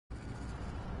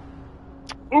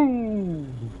Ooh!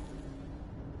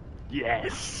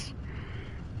 Yes!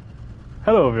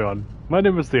 Hello everyone, my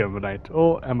name is the Knight,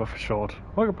 or Emma for short.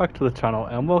 Welcome back to the channel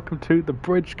and welcome to The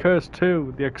Bridge Curse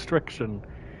 2, The Extrication.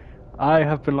 I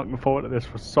have been looking forward to this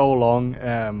for so long.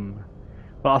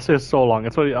 Well, I say so long. I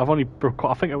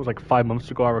think it was like 5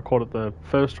 months ago I recorded the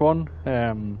first one.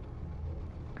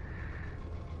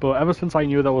 But ever since I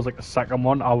knew there was like a second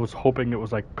one, I was hoping it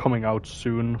was like coming out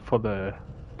soon for the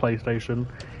PlayStation.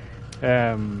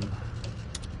 I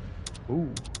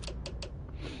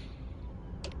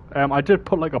did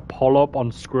put like a poll up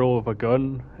on Squirrel with a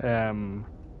Gun. Oh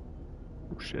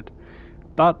shit.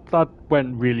 That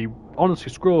went really...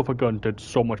 Honestly, Squirrel with a Gun did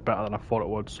so much better than I thought it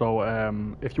would. So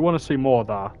if you want to see more of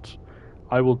that,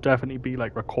 I will definitely be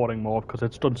like recording more because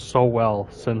it's done so well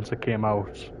since it came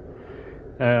out.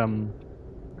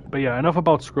 But yeah, enough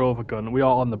about Squirrel with a Gun. We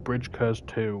are on The Bridge Curse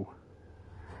 2.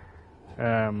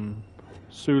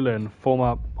 Sulin,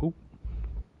 former... Ooh.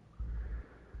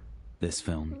 This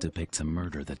film depicts a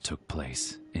murder that took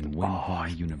place in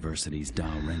Wenhua University's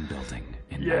Da Ren building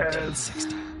in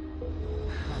 1960.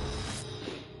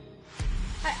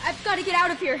 I've got to get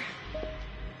out of here.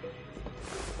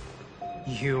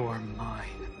 You are mine.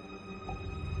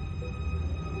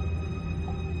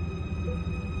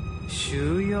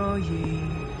 Shu Yo Yi.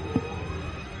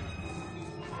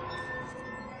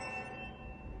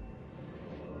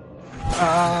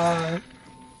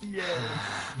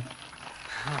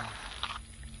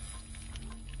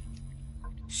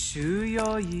 Shu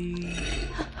Yo Yi.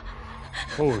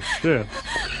 Oh shit.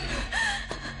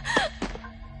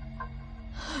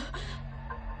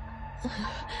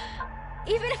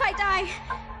 Even if I die,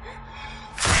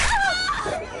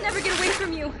 I'll never get away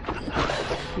from you.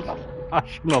 I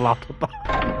shouldn't have laughed at that.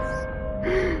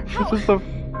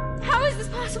 How is this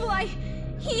possible?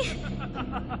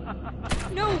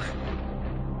 No.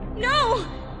 No!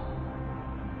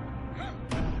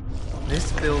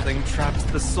 This building traps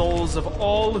the souls of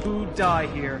all who die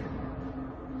here.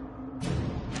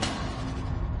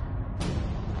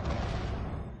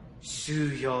 Shu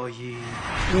Yo Yi.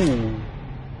 Ooh.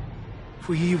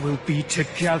 We will be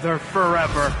together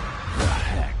forever. The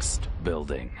Hexed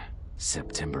Building,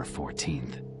 September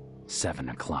 14th, 7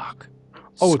 o'clock.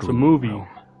 Oh, it's a movie. Room.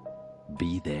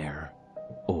 Be there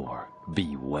or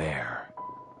beware.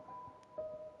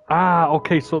 Ah,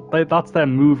 okay, so that's their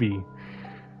movie.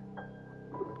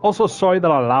 Also, sorry that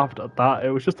I laughed at that. It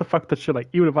was just the fact that she, like,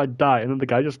 even if I die, and then the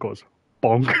guy just goes,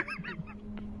 bonk.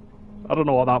 I don't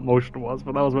know what that motion was,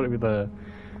 but that was meant to be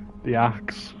the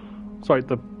axe. Sorry,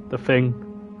 the thing.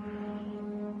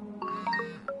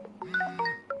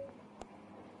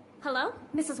 Hello,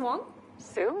 Mrs. Wong?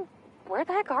 Sue? Where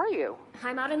the heck are you?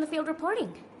 I'm out in the field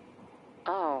reporting.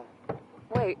 Oh.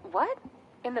 Wait, what?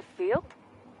 In the field?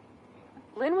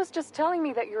 Lynn was just telling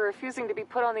me that you're refusing to be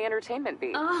put on the entertainment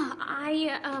beat. No,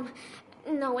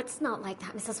 it's not like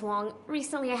that, Mrs. Wong.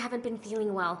 Recently I haven't been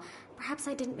feeling well. Perhaps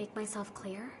I didn't make myself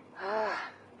clear.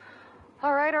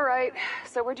 All right.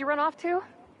 So where'd you run off to?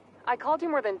 I called you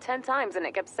more than 10 times and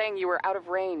it kept saying you were out of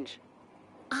range.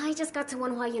 I just got to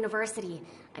Wenhua University.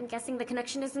 I'm guessing the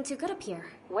connection isn't too good up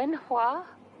here. Wenhua?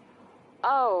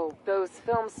 Oh, those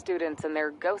film students and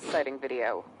their ghost sighting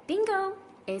video. Bingo!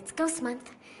 It's Ghost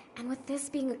Month. And with this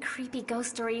being a creepy ghost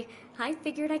story, I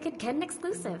figured I could get an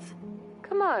exclusive.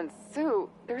 Come on, Sue.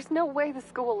 There's no way the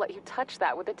school will let you touch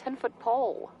that with a 10-foot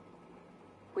pole.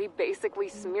 We basically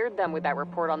smeared them with that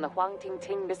report on the Huang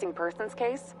Tingting missing persons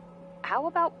case. How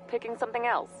about picking something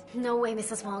else? No way,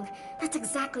 Mrs. Wong. That's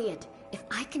exactly it. If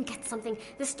I can get something,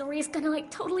 this story is gonna, like,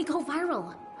 totally go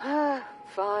viral.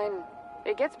 Fine.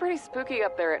 It gets pretty spooky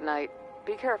up there at night.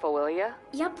 Be careful, will ya?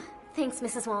 Yep. Thanks,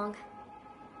 Mrs. Wong.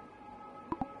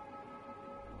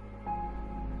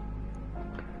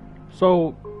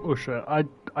 So, oh shit, I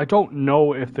don't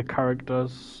know if the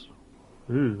characters...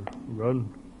 Ooh,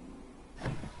 run.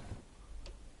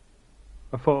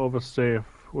 I thought it was safe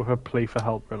with a plea for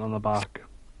help written on the back.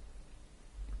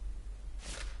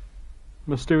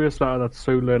 Mysterious letter that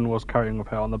Sue Lin was carrying with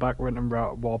her. On the back, written in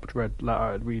warped red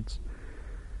letter, it reads,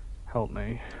 "Help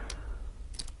me."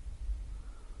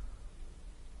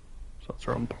 So that's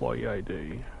her employee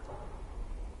ID.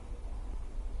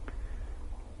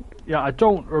 Yeah, I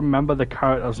don't remember the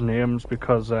characters' names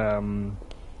because, no.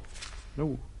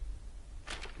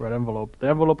 Red envelope. The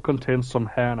envelope contains some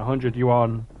hair and 100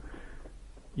 yuan.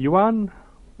 Yuan?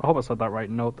 I hope I said that right.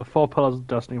 Note, the 4 pillars of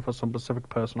destiny for some specific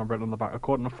person are written on the back.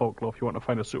 According to folklore, if you want to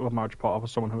find a suitable marriage partner for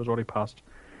someone who has already passed,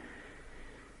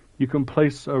 you can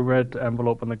place a red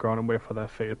envelope on the ground and wait for their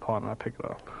fated partner to pick it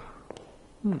up.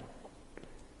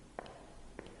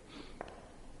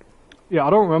 Yeah, I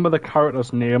don't remember the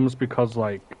characters' names because,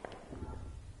 like...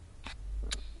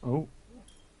 Oh,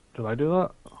 did I do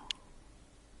that?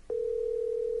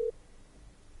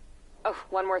 Oh,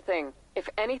 one more thing. If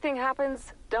anything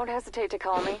happens, don't hesitate to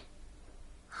call me.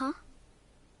 Huh?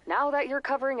 Now that you're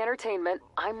covering entertainment,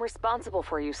 I'm responsible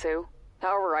for you, Sue.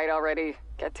 Alright already.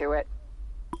 Get to it.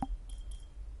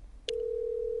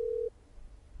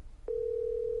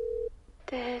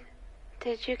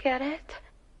 Did you get it?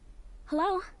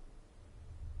 Hello?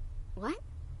 What?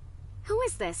 Who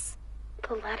is this?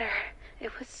 The letter.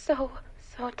 It was so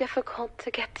difficult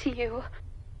to get to you.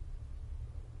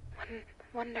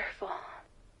 Wonderful.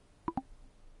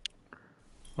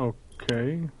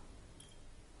 Okay.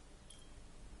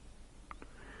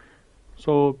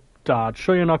 So, Dad,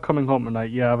 sure you're not coming home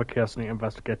tonight? Yeah, I have a case I need to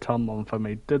investigate. Tell Mom for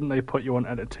me. Didn't they put you on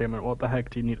entertainment? What the heck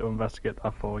do you need to investigate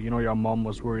that for? You know your mom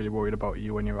was really worried about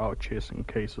you when you're out chasing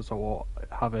cases or what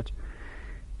have it.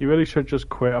 You really should just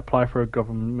quit, apply for a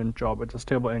government job. It's a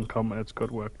stable income and it's good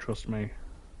work, trust me.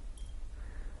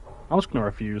 I was gonna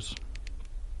refuse.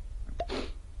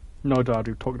 No, Dad,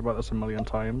 we've talked about this a million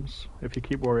times. If you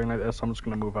keep worrying like this, I'm just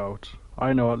gonna move out.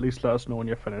 I know, at least let us know when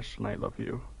you're finished, and I love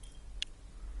you.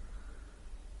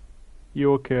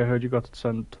 You okay? I heard you got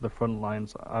sent to the front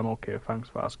lines. I'm okay, thanks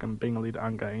for asking. Being a lead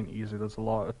anchor ain't easy. There's a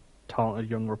lot of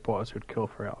talented young reporters who'd kill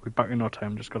for it. I'll be back in no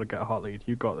time, just gotta get a hot lead.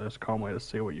 You got this, can't wait to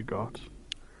see what you got.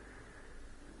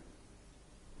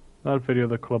 That video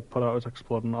the club put out is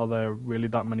exploding. Are there really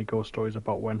that many ghost stories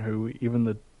about when who? Even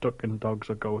the ducking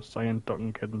dogs are ghosts. I ain't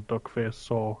ducking kid and Duckface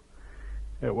saw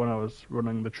it when I was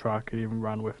running the track. It even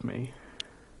ran with me.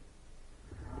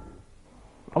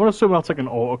 I'm gonna assume that's like an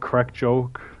autocorrect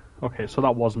joke. Okay, so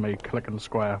that was me clicking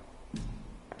square.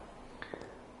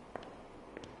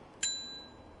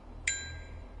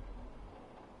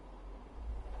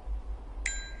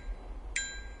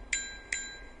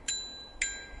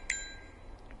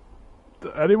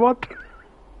 Anyone?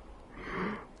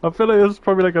 I feel like this is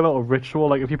probably like a little ritual.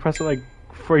 Like if you press it like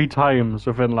 3 times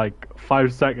within like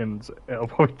 5 seconds, it'll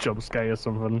probably jump scare you or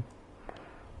something.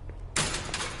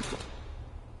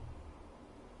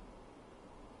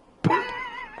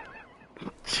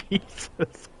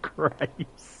 Jesus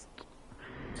Christ.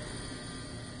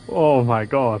 Oh my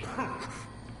god.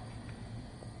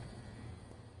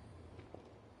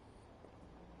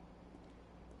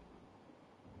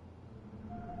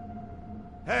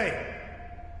 Hey!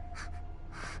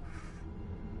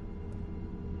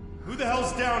 Who the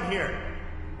hell's down here?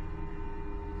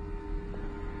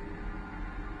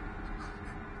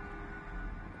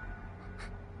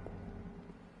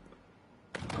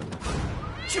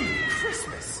 Jimmy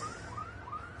Christmas!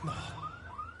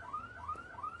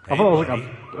 I thought it was like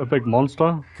a big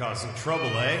monster. Causing trouble,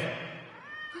 eh?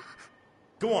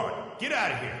 Go on, get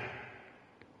out of here!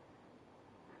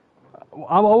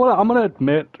 I'm gonna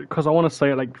admit, because I want to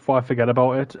say it like before I forget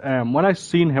about it. When I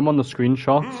seen him on the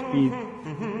screenshots, he.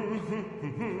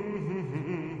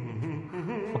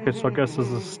 Okay, so I guess this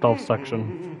is a stealth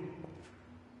section.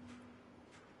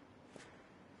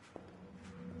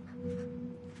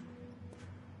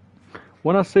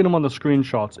 When I seen him on the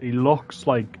screenshots, he looks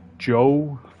like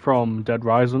Joe from Dead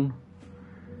Rising.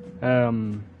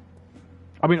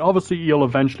 I mean, obviously he'll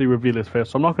eventually reveal his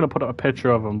face, so I'm not going to put up a picture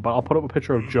of him, but I'll put up a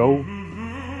picture of Joe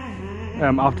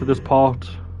after this part.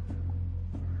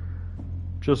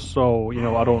 Just so, you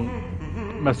know, I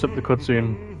don't mess up the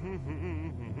cutscene.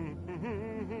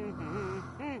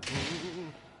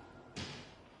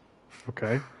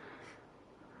 Okay.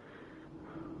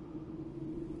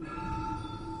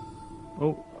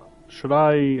 Oh, should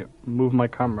I move my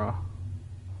camera?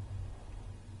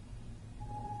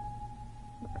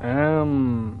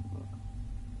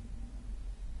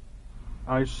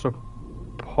 I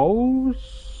suppose.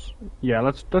 Yeah,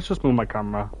 let's just move my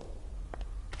camera.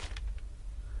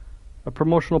 A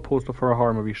promotional poster for a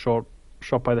horror movie shot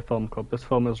by the film club. This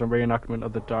film is a reenactment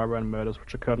of the Darren murders,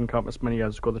 which occurred in Campus many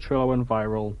years ago. The trailer went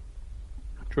viral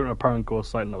during an apparent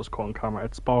ghost sighting that was caught on camera.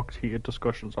 It sparked heated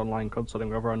discussions online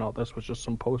concerning whether or not this was just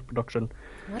some post-production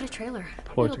What a trailer.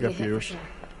 ploy to It'll be a get hit for views. sure.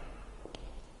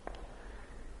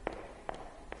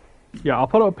 Yeah, I'll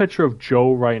put up a picture of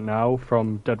Joe right now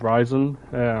from Dead Rising.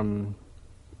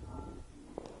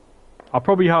 I'll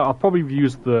probably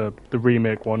use the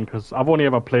remake one because I've only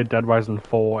ever played Dead Rising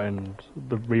 4 and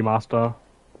the remaster.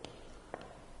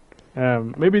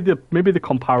 Maybe the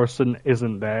comparison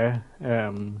isn't there.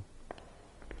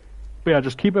 But yeah,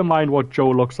 just keep in mind what Joe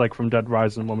looks like from Dead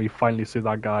Rising when we finally see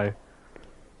that guy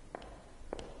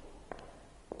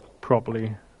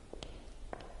properly.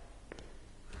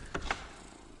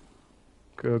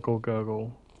 Gurgle,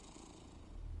 gurgle.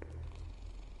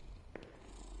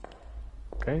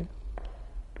 Okay.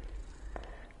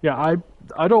 Yeah,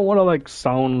 I don't want to like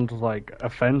sound like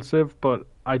offensive, but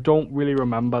I don't really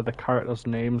remember the characters'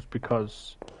 names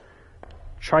because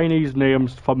Chinese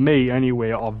names, for me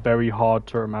anyway, are very hard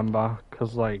to remember.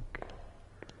 Because like,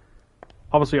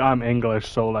 obviously I'm English,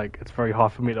 so like it's very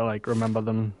hard for me to like remember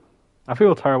them. I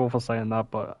feel terrible for saying that,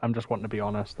 but I'm just wanting to be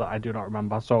honest that I do not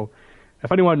remember. So,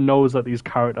 if anyone knows that these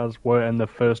characters were in the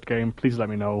first game, please let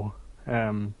me know.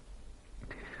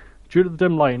 Due to the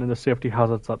dim lighting and the safety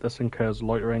hazards that this incurs,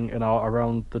 loitering in or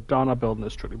around the Dana building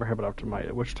is strictly prohibited after midnight,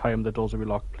 at which time the doors will be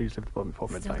locked. Please leave the building before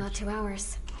midnight. Still got 2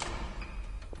 hours.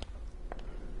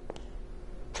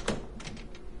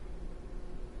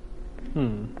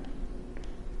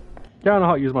 Yeah, I know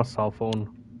how to use my cell phone.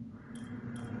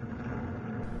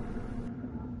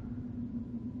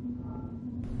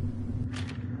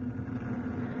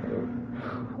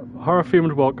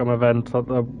 Horror-themed welcome event at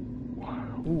the...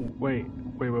 Ooh, wait.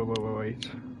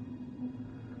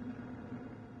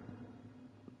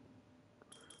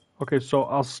 Okay, so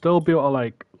I'll still be able to,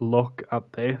 like, look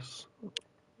at this.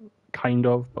 Kind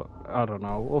of, but I don't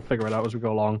know. We'll figure it out as we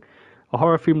go along. A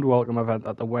horror-themed welcome event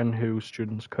that the Wenhu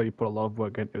students clearly put a lot of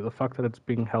work into. The fact that it's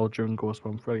being held during Ghost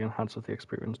Month really enhances the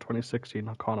experience. 2016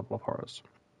 Carnival of Horrors.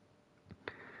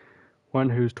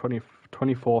 Wenhu's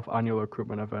 24th annual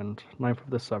recruitment event, 9th of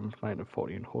the 7th, 9th and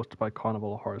 14th, hosted by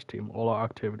Carnival of Horrors team. All our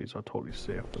activities are totally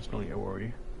safe. There's no need to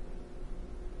worry.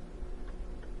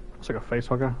 It's like a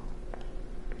facehugger.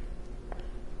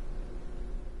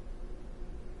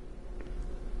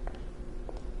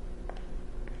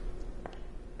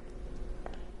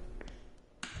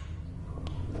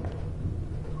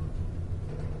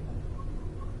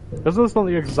 Is this not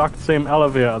the exact same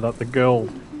elevator that the girl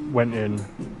went in?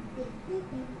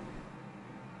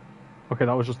 Okay,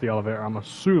 that was just the elevator, I'm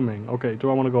assuming. Okay, do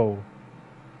I want to go?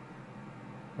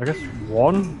 I guess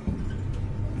 1?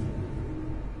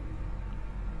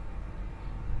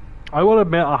 I will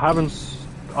admit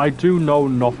I do know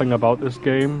nothing about this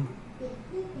game.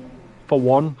 For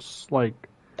once, like...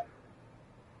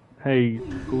 Hey,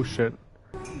 oh shit.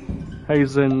 Hey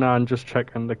Zin, and just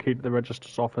checking the key to the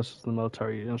register's office is the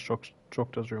military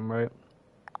instructor's room, right?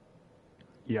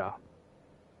 Yeah.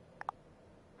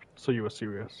 So you were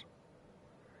serious.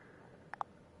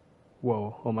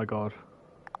 Whoa, oh my god.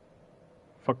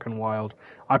 Fucking wild.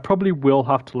 I probably will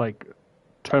have to, like,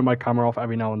 turn my camera off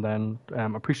every now and then.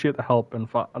 Appreciate the help and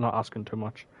for not asking too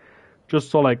much.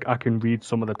 Just so, like, I can read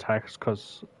some of the text,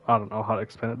 because I don't know how to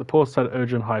explain it. The post said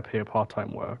urgent high pay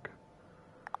part-time work.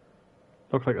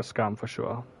 Looked like a scam for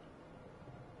sure.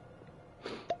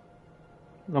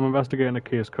 I'm investigating the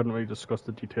case, couldn't really discuss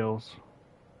the details.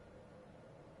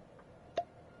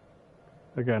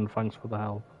 Again, thanks for the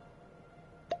help.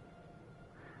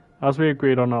 As we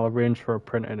agreed on, I'll arrange for a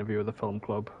print interview with the film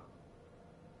club.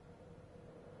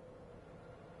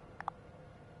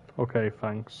 Okay,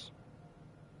 thanks.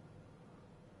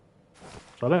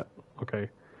 Is that it? Okay.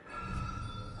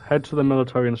 Head to the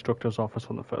military instructor's office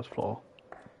on the first floor.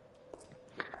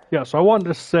 Yeah, so I wanted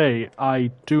to say I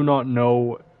do not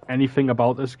know anything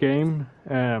about this game.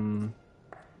 I know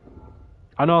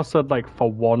I said like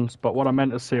for once, but what I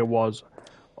meant to say was,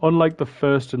 unlike the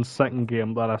first and second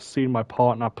game that I've seen my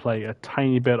partner play a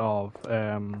tiny bit of,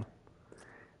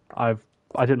 I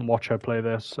didn't watch her play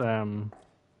this, because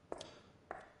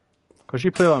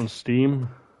she played it on Steam.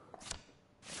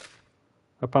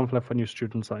 A pamphlet for new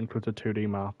students that includes a 2D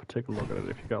map. Take a look at it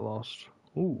if you get lost.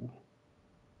 Ooh.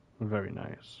 Very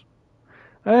nice.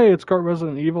 Hey, it's got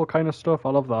Resident Evil kind of stuff.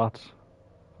 I love that.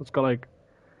 It's got like...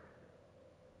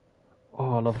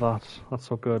 Oh, I love that. That's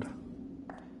so good.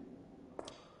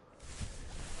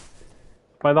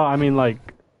 By that I mean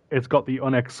like, it's got the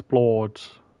unexplored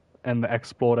and the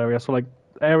explored area. So like,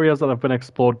 areas that have been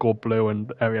explored go blue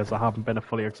and areas that haven't been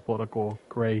fully explored go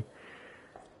grey.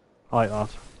 I like that.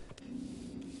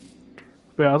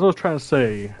 But yeah, as I was trying to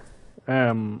say,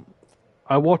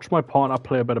 I watched my partner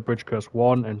play a bit of Bridge Curse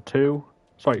 1 and 2.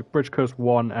 Sorry, Bridge Curse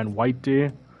 1 and White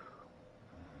Day.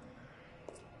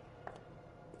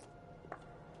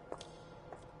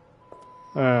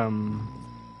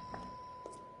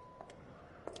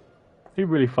 He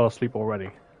really fell asleep already.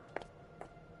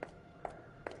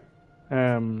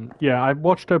 Yeah, I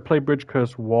watched her play Bridge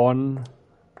Curse 1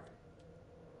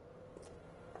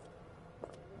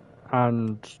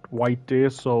 and White Day,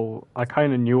 so I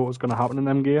kind of knew what was going to happen in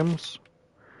them games.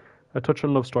 A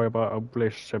touching love story about a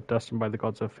relationship destined by the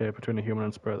gods of fate between a human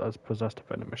and spirit that is possessed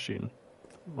of a machine.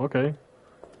 Okay.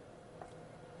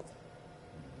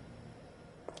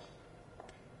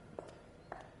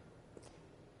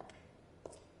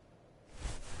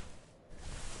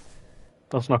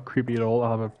 That's not creepy at all. I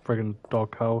have a friggin'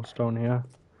 doghouse down here.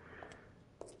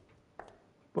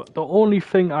 But the only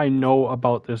thing I know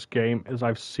about this game is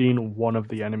I've seen one of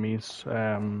the enemies.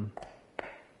 Or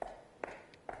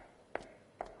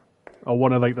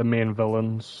one of like the main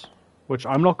villains. Which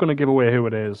I'm not going to give away who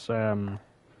it is. And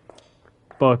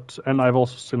I've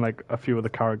also seen like a few of the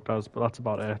characters, but that's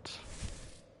about it.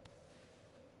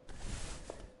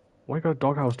 Why you got a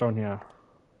doghouse down here?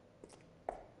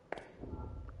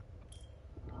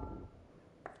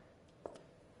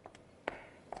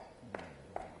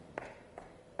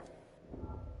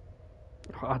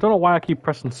 I don't know why I keep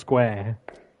pressing square.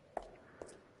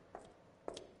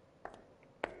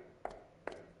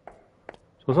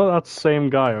 So is that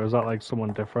same guy, or is that like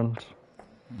someone different?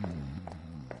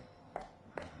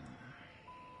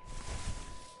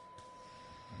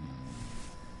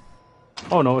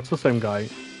 Oh no, it's the same guy. And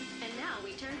now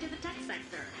we turn to the tech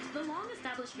sector. The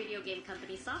long-established video game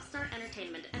company Softstar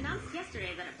Entertainment announced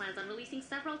yesterday that it plans on releasing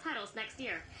several titles next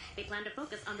year. They plan to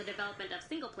focus on the development of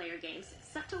single-player games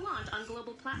set to launch on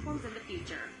global platforms in the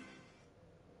future.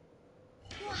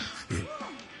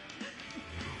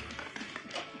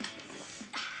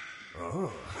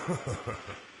 Oh.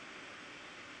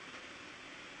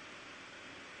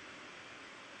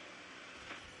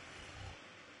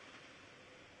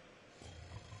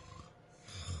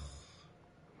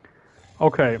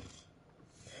 Okay.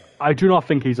 I do not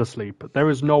think he's asleep. There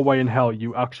is no way in hell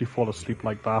you actually fall asleep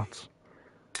like that.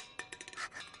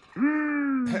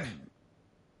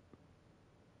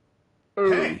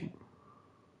 Hey!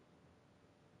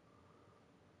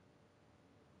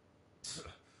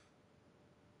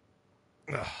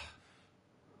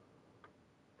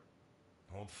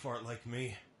 Old fart like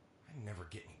me, I never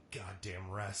get any goddamn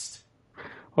rest.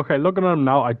 Okay, looking at him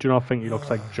now, I do not think he looks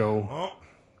like Joe. Oh.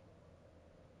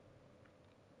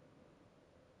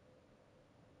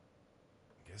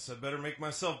 Guess I better make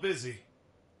myself busy.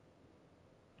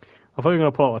 I thought you were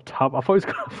gonna pull out a tab. I thought he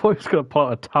was gonna pull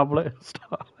out a tablet and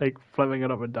start like flipping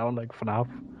it up and down like FNAF.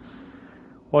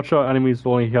 Watch out, enemies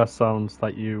only hear sounds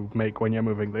that you make when you're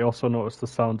moving. They also notice the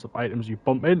sounds of items you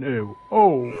bump into.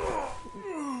 Oh!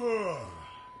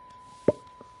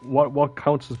 What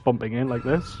counts as bumping in like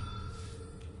this?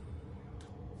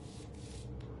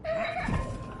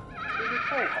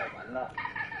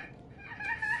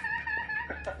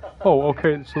 Oh,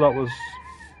 okay, so that was...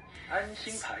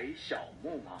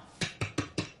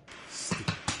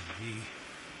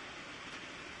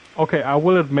 Okay, I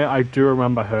will admit I do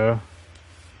remember her.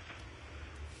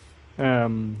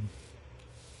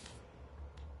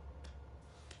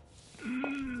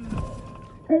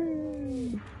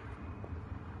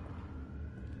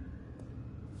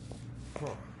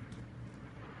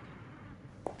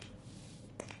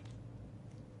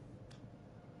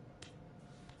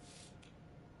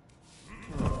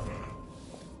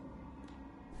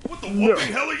 What the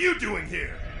whooping hell are you doing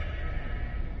here?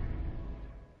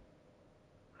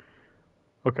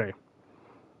 Okay.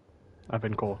 I've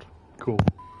been caught. Cool.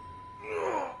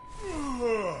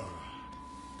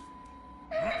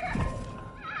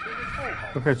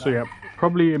 Okay, so yeah,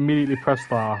 probably immediately press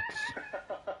that.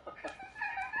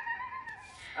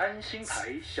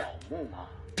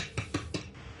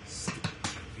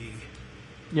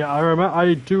 Yeah,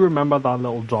 I do remember that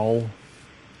little doll.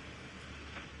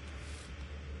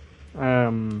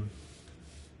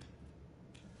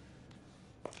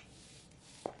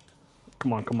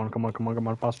 Come on,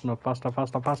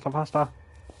 faster.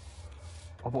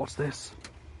 Oh, what's this?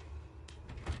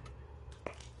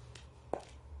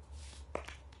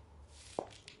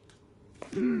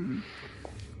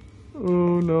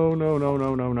 Oh, no.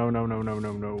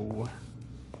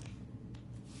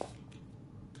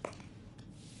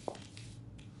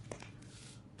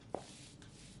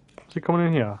 Is he coming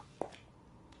in here?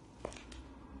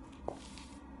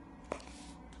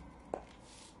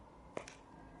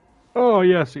 Oh,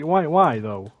 yes. Why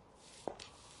though?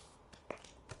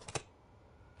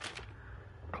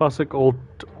 Classic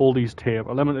oldies tape.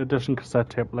 A limited edition cassette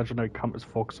tape. Legendary campus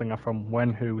folk singer from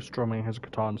When Who strumming his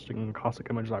guitar and singing a classic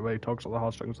image that really tugs at the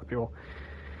heartstrings of people.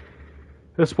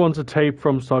 This one's a tape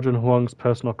from Sergeant Huang's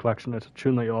personal collection. It's a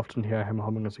tune that you'll often hear him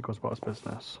humming as he goes about his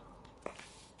business.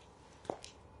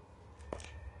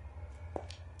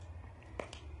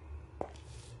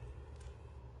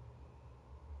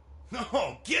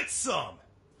 No, get some!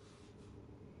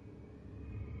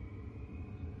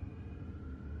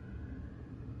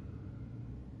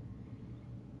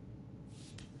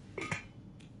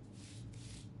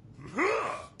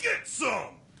 Get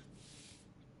some!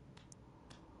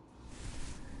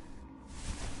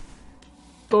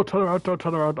 Don't turn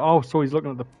around. Oh, so he's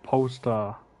looking at the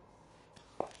poster.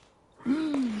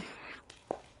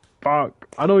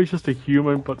 I know he's just a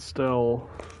human, but still,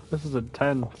 this is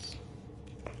intense.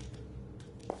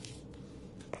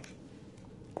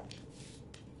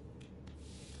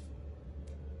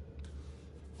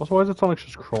 Also, why does it sound like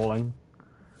she's crawling?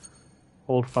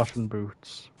 Old-fashioned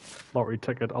boots. Lottery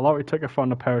ticket. A lottery ticket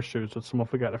found a pair of shoes that someone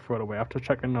forget to throw it away after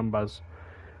checking numbers.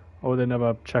 Or they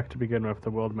never checked to begin with.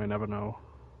 The world may never know.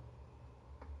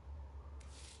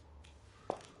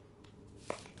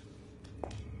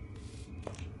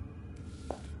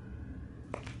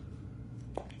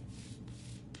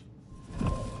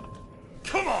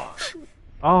 Come on!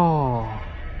 Oh.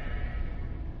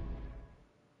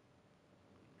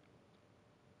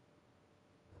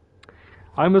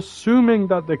 I'm assuming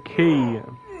that the key...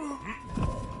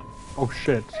 Oh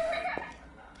shit.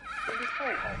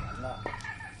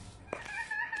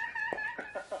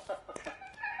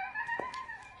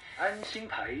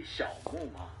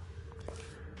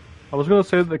 I was gonna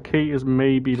say that the key is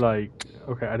maybe like...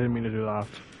 Okay, I didn't mean to do that.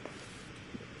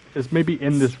 It's maybe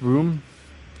in this room.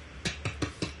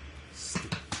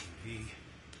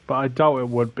 But I doubt it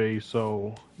would be,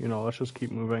 so... You know, let's just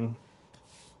keep moving.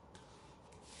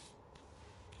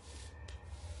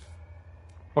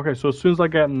 Okay, so as soon as I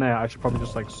get in there, I should probably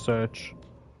just like search.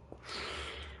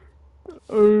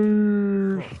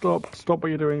 Stop, stop what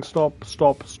you're doing, stop,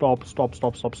 stop, stop, stop,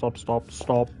 stop, stop, stop, stop,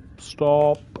 stop,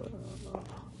 stop.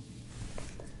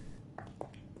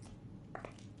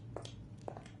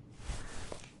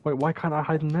 Wait, why can't I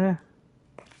hide in there?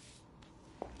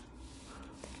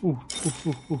 Ooh, ooh,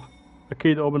 ooh, ooh. A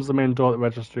key that opens the main door at the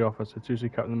registry office. It's usually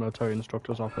kept in the military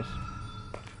instructor's office.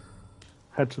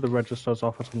 Head to the registrar's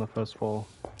office on the first floor.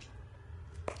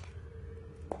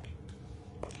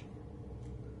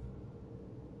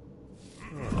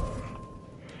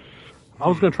 I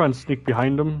was gonna try and sneak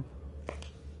behind him.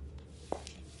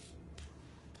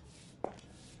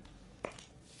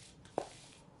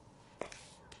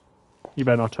 You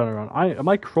better not turn around. Am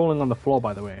I crawling on the floor,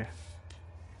 by the way?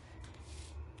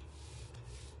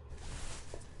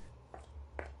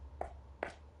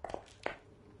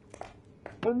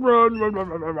 Run, run, run,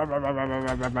 run, run, run, run,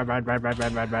 run, run, run, run, run,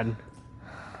 run, run, run.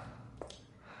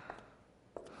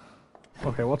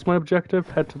 Okay, what's my objective?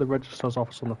 Head to the registrar's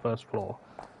office on the first floor.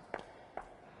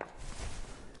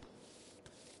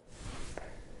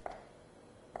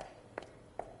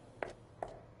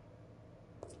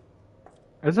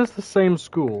 Is this the same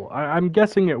school? I'm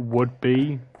guessing it would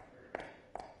be.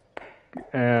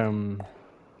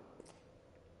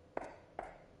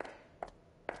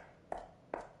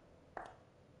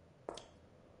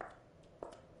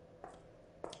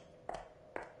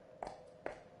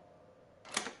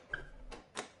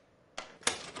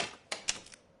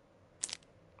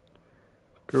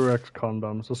 Correct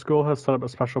condoms. The school has set up a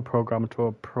special program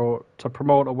to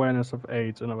promote awareness of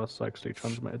AIDS and other sexually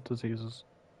transmitted diseases.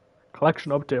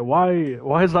 Collection update.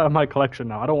 Why is that in my collection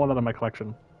now? I don't want that in my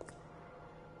collection.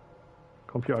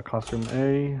 Computer classroom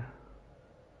A.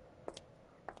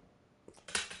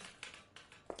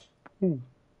 Ooh.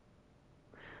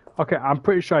 Okay, I'm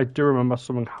pretty sure I do remember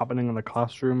something happening in the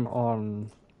classroom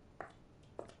on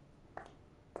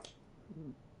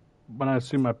when I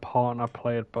see my partner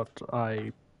play it, but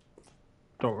I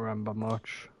don't remember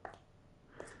much.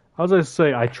 As I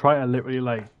say, I try to literally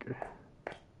like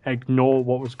ignore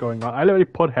what was going on. I literally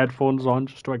put headphones on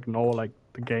just to ignore like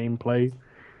the gameplay.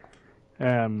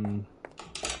 The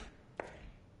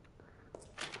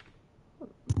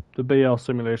BL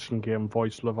simulation game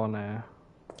Voice Love on Air.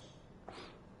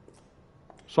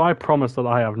 So I promise that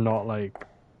I have not like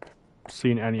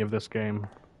seen any of this game.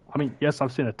 I mean, yes,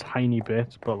 I've seen a tiny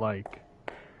bit, but like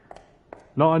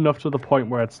not enough to the point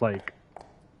where it's like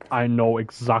I know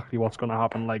exactly what's gonna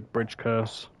happen, like Bridge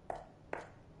Curse.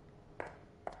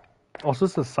 Oh, so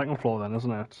this is the second floor then,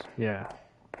 isn't it? Yeah.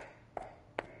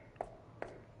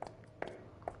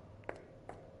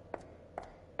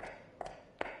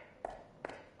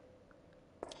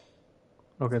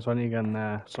 Okay, so I need to get in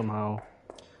there somehow.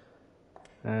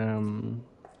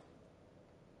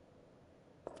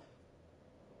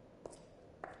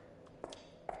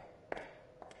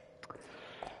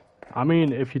 I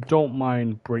mean, if you don't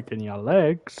mind breaking your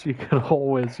legs, you can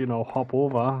always, you know, hop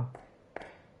over.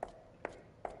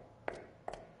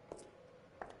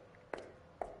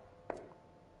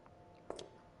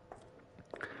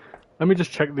 Let me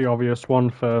just check the obvious one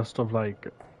first of like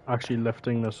actually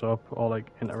lifting this up or like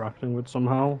interacting with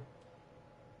somehow.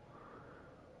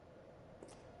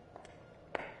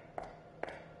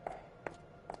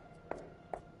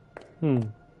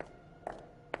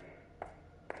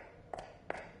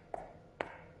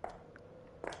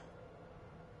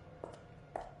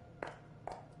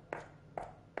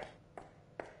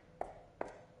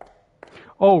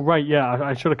 Oh, right, yeah,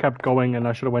 I should have kept going and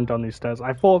I should have went down these stairs.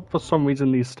 I thought for some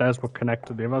reason these stairs would connect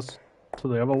to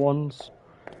the other ones.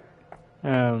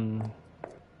 That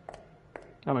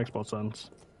makes more sense.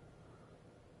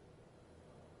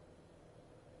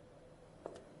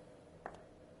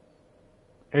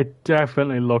 It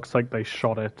definitely looks like they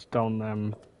shot it down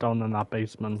in that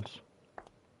basement.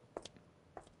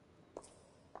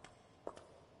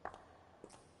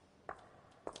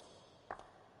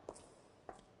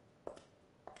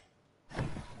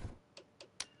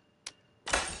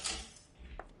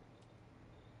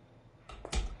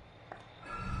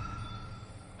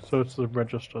 Search the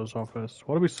registrar's office.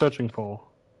 What are we searching for?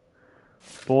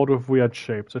 Board with weird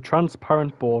shapes. A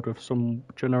transparent board with some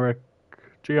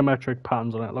geometric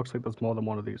patterns on it. It looks like there's more than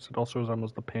one of these. It also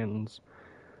resembles the pins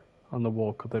on the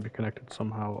wall. Could they be connected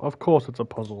somehow? Of course it's a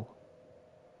puzzle.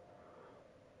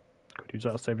 Could use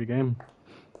that to save your game.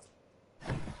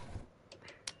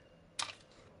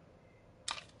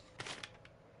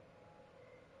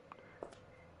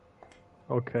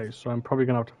 Okay, so I'm probably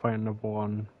gonna have to find another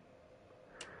one.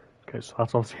 Okay, so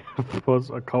that's obviously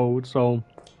a code, so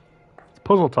it's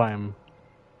puzzle time.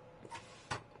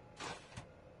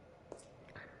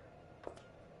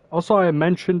 Also, I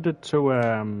mentioned it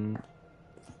to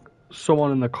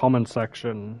someone in the comment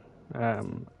section.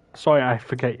 Sorry, I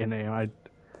forget your name.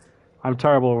 I'm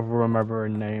terrible with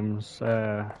remembering names.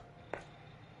 I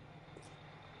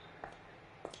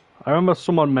remember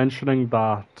someone mentioning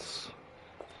that.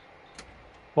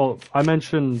 Well, I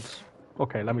mentioned.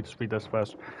 Okay, let me just read this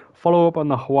first. Follow up on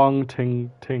the Huang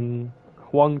Ting Ting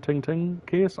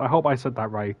case. I hope I said that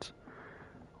right.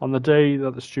 On the day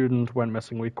that the student went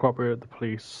missing, we cooperated with the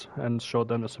police and showed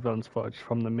them the surveillance footage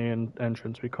from the main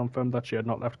entrance. We confirmed that she had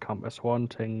not left campus. Huang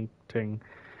Ting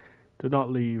did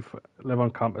not live on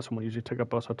campus and would usually take a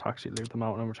bus or taxi, leave them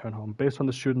out and return home. Based on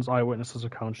the student's eyewitnesses'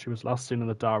 account, she was last seen in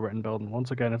the Darren building. Once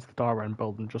again, it's the Darren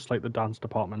building, just like the dance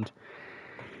department.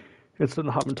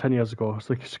 Incident happened 10 years ago.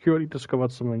 So the security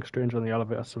discovered something strange on the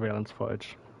elevator surveillance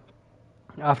footage.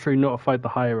 After he notified the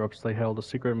higher-ups, they held a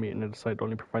secret meeting and decided to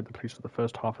only provide the police with the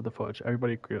first half of the footage.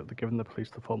 Everybody agreed that giving the police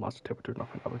the full master tape would do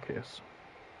nothing about the case.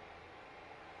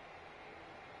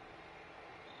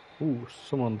 Ooh,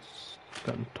 someone's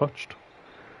getting touched.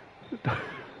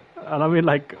 And I mean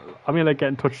like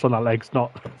getting touched on their legs,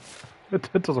 not...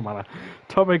 it doesn't matter.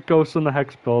 Topic: Ghosts in the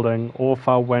Hex Building,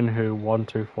 Orfa Wenhu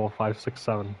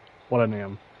 124567. What a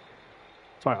name.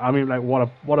 Sorry, I mean like what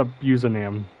a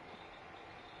username.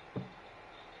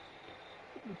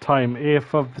 Time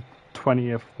 8th of the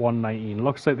 20th, 119.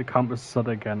 Looks like the campus is at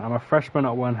again. I'm a freshman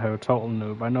at Wenhu, total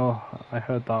noob. I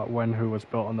heard that Wenhu was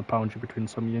built on the boundary between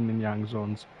some yin and yang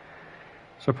zones.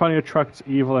 So apparently attracts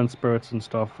evil and spirits and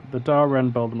stuff. The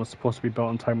Darren building was supposed to be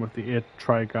built in time with the 8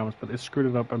 trigrams, but they screwed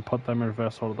it up and put them in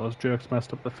reverse order. Those jerks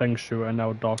messed up the feng shui and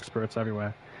now dark spirits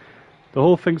everywhere. The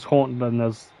whole thing's haunted and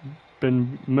there's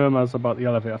been murmurs about the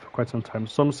elevator for quite some time.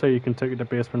 Some say you can take it to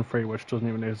basement free, which doesn't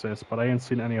even exist, but I ain't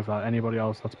seen any of that. Anybody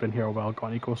else that's been here a while got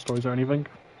any ghost stories or anything?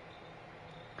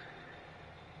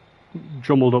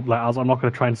 Jumbled up letters. I'm not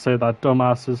going to try and say that.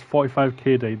 Dumbasses. 45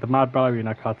 KD. The mad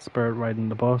ballerina cat spirit riding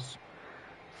the bus.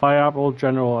 Fire Apple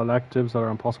general electives that are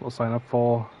impossible to sign up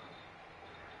for.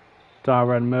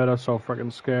 Darren murder so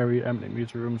freaking scary. Empty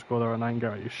music rooms, go there at night and get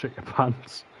ready to shit your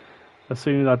pants. A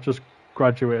senior that just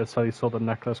graduated said he saw the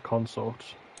necklace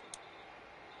consort.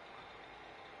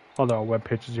 Oh, there are web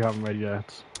pages you haven't read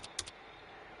yet.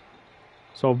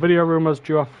 So, video rumours.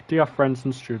 Do you have friends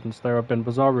and students? There have been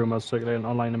bizarre rumours circulating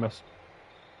online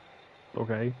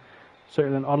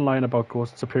circulating online about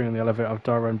ghosts appearing in the elevator of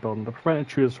Darren building. To prevent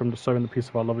intruders from disturbing the peace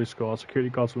of our lovely school, our security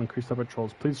guards will increase their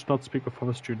patrols. Please do not speak with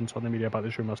other students or the media about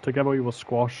these rumours. Together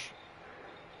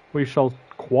we shall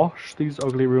quash these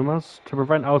ugly rumours. To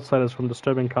prevent outsiders from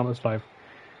disturbing campus life,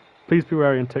 please be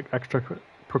wary and take extra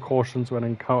precautions when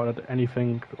encountered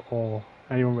anything or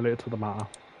anyone related to the matter.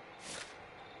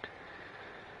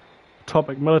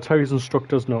 Topic: Military's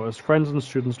instructors notice. Friends and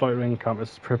students loitering on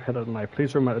campus is prohibited at night.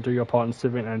 Please remember to do your part in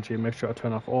saving energy and make sure to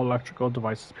turn off all electrical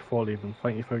devices before leaving.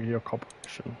 Thank you for your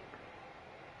cooperation.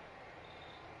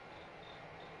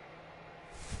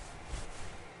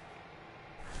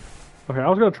 Okay, I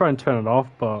was going to try and turn it off,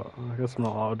 but I guess I'm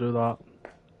not allowed to do that.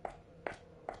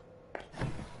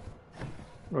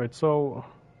 Right, so...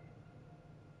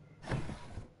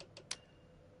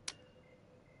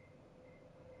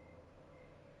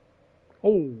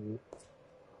 Oh!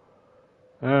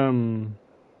 I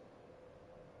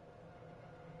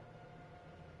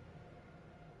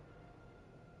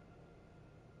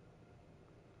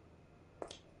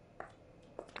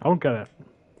don't get it.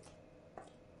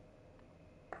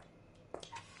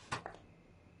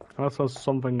 That says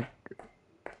something.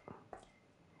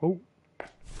 Oh.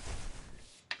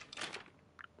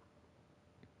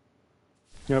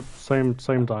 Yep,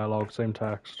 same dialogue, same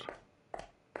text.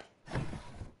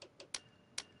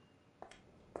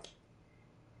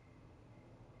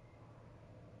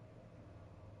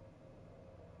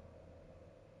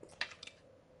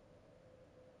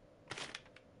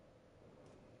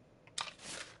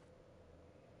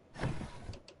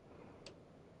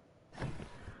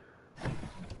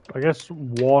 I guess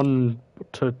 1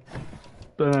 to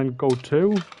and then go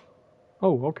 2.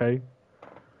 Oh, okay.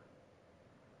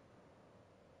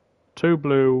 2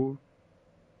 blue.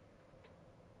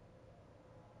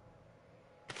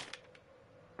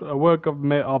 A work of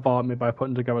art made by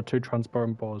putting together 2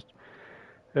 transparent boards.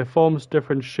 It forms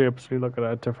different shapes when you look at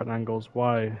it at different angles.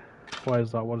 Why? Why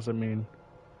is that? What does it mean?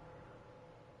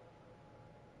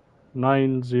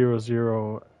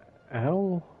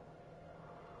 900L?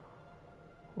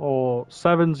 Or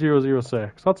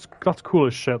 7006. That's cool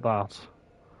as shit, that.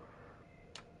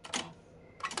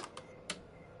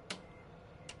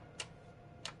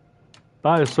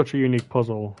 That is such a unique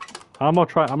puzzle. I'm not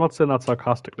saying that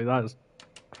sarcastically. That is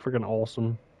freaking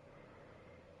awesome.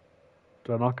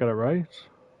 Did I not get it right?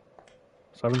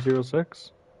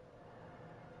 706?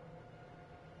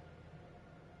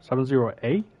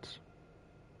 708?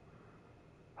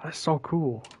 That is so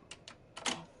cool.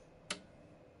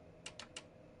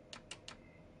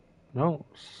 No.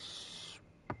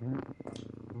 I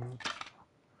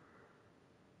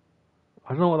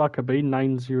don't know what that could be.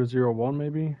 9001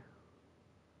 maybe?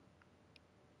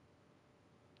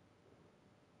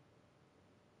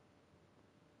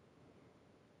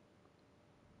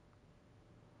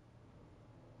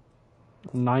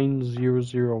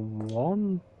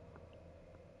 $9001?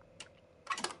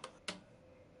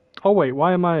 Oh wait,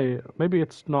 why am I... Maybe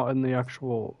it's not in the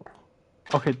actual...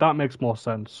 Okay, that makes more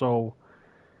sense. So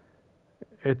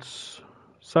it's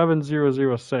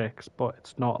 7006, but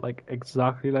it's not like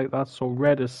exactly like that. So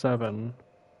red is 7.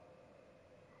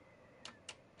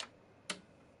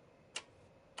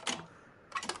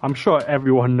 I'm sure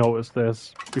everyone noticed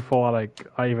this before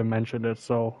I even mentioned it,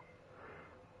 so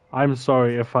I'm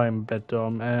sorry if I'm a bit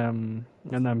dumb. And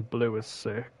then blue is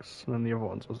 6, and then the other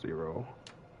ones are 0.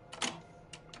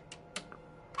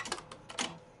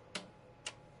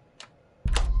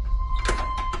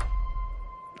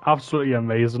 Absolutely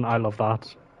amazing. I love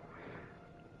that.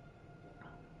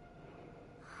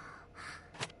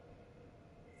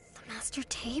 The master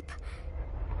tape?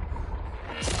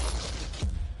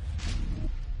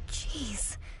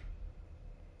 Jeez.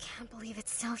 Can't believe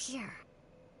it's still here.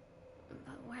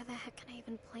 But where the heck can I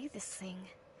even play this thing?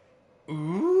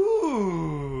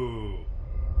 Ooh.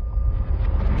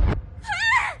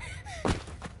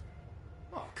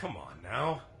 Oh, come on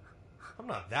now. I'm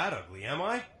not that ugly, am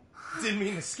I? Didn't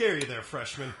mean to scare you there,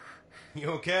 freshman. You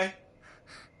okay?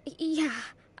 Yeah,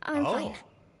 I'm fine.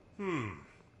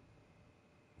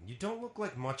 You don't look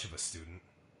like much of a student.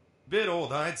 Bit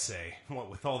old, I'd say, what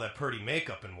with all that pretty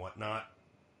makeup and whatnot.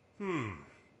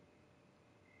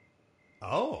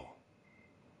 Oh.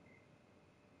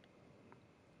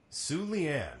 Sue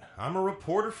Leanne, I'm a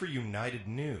reporter for United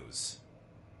News.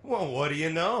 Well, what do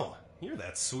you know? You're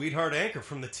that sweetheart anchor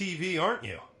from the TV, aren't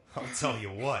you? I'll tell you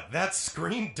what, that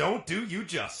screen don't do you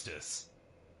justice.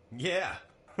 Yeah.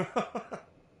 I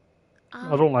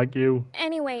don't like you.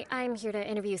 Anyway, I'm here to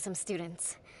interview some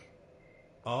students.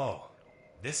 Oh,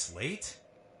 this late?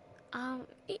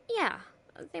 Yeah.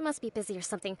 They must be busy or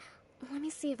something. Let me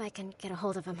see if I can get a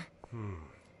hold of them.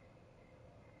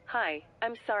 Hi,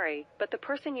 I'm sorry, but the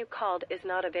person you called is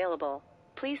not available.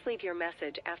 Please leave your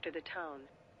message after the tone.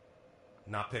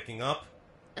 Not picking up?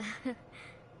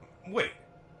 Wait,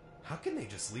 how can they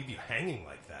just leave you hanging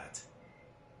like that?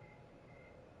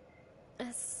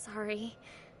 Sorry.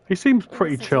 He seems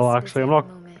pretty chill, actually. I'm not...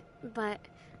 But...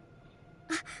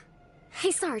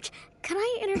 Hey, Sarge, can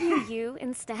I interview you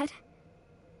instead?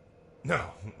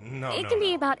 No. It can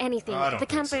be about anything. I don't The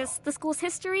think campus, so. the school's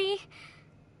history.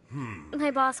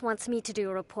 My boss wants me to do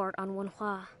a report on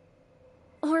Wenhua.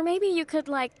 Or maybe you could,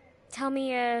 tell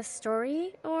me a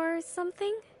story or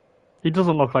something? He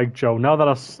doesn't look like Joe. Now that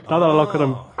I look at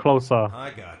him closer. I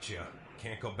gotcha.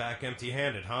 Can't go back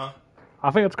empty-handed, huh?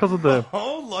 I think it's because of the...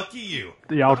 Oh, lucky you.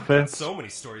 The I've outfit. got so many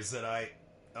stories that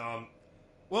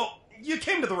well, you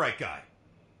came to the right guy.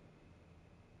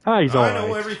 He's alright. I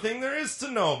know everything there is to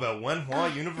know about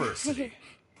Wenhua University.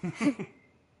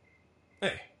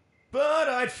 Hey, but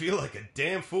I'd feel like a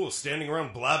damn fool standing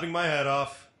around blabbing my head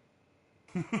off.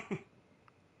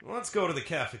 Let's go to the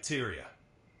cafeteria.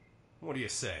 What do you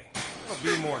say? I'll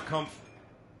be more comfortable.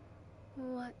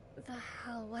 What the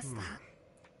hell was that?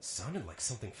 Sounded like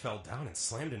something fell down and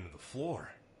slammed into the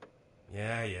floor.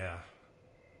 Yeah.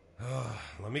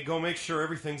 Let me go make sure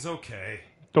everything's okay.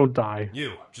 Don't die.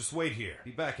 You, just wait here.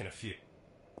 Be back in a few.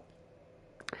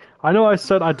 I know I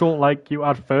said I don't like you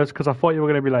at first because I thought you were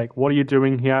going to be like, what are you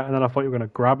doing here? And then I thought you were going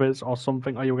to grab it or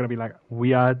something, or you were going to be like,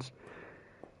 weird.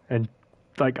 And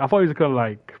like, I thought he was going to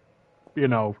like, you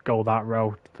know, go that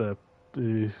route.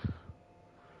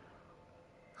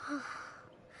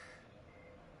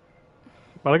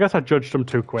 Well, I guess I judged him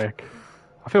too quick.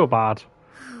 I feel bad.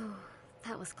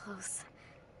 That was close.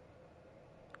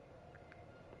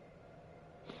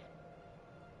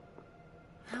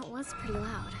 That was pretty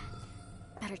loud.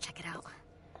 Better check it out.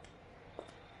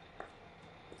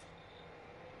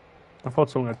 I thought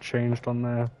something had changed on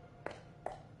there.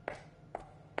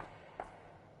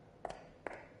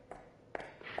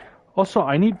 Also,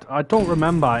 I don't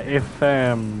remember if,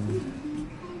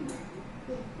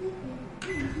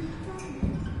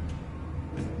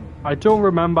 I don't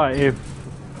remember if...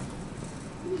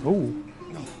 Oh.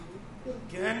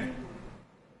 Again?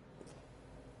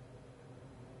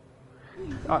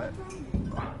 Okay,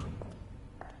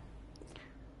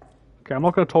 I'm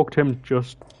not going to talk to him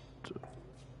just...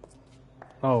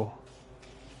 Oh.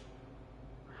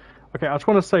 Okay, I just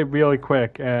want to say really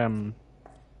quick, I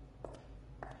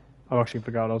actually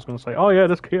forgot what I was going to say. Oh yeah,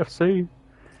 this KFC.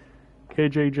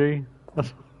 KJG.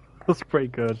 That's pretty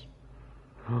good.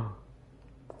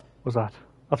 What's that?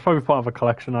 That's probably part of a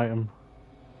collection item.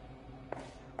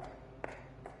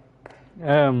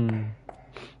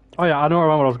 Oh yeah, I don't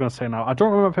remember what I was going to say now. I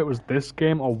don't remember if it was this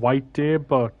game or White Day,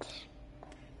 but...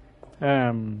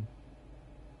 Oh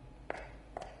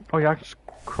yeah, I can just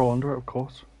crawl under it, of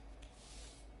course.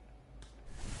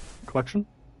 Collection?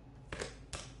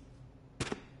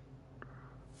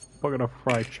 Bucket of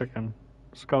fried chicken.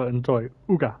 Skeleton toy.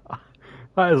 Ooga.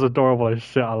 That is adorable as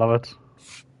shit, I love it.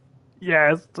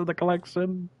 Yes, to the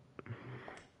collection.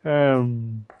 Yeah,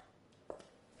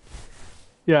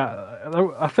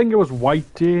 I think it was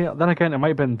White Day. Then again, it might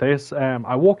have been this.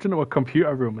 I walked into a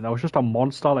computer room and there was just a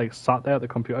monster like sat there at the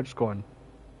computer just going.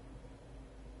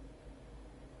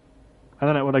 And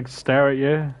then it would like stare at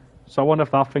you. So I wonder if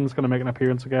that thing's going to make an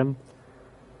appearance again.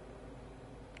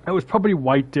 It was probably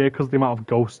White Day because of the amount of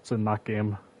ghosts in that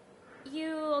game.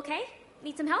 You okay?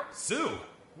 Need some help? Sue,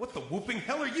 what the whooping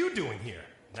hell are you doing here?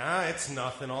 Nah, it's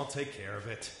nothing. I'll take care of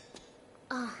it.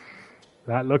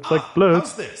 That looks like blood.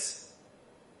 How's this?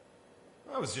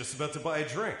 I was just about to buy a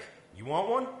drink. You want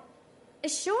one?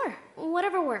 Sure,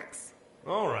 whatever works.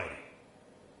 Alrighty.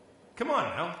 Come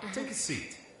on now, take a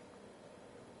seat.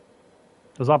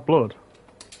 Is that blood?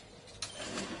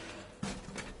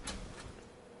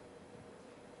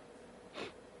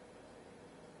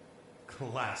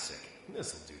 Classic.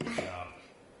 This'll do the job.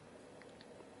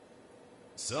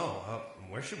 So,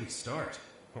 where should we start?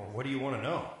 Or what do you want to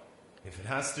know? If it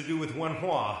has to do with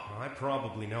Wenhua, I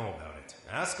probably know about it.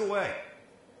 Ask away.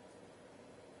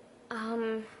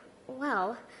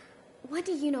 Well, what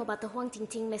do you know about the Huang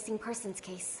Tingting missing persons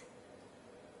case?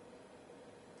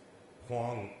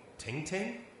 Huang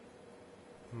Tingting?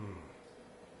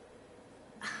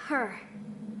 Her.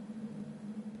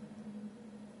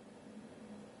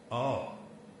 Oh,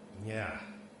 yeah.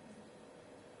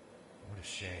 What a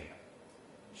shame.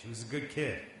 She was a good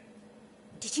kid.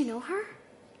 Did you know her?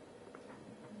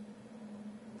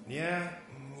 Yeah,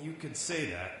 you could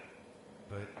say that.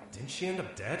 But didn't she end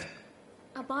up dead?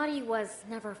 A body was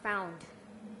never found.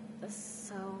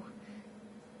 So,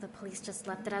 the police just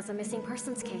left it as a missing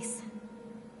persons case.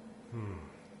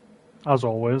 As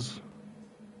always.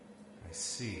 I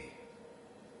see.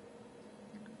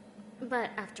 But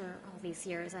after all these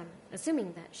years, I'm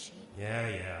assuming that she...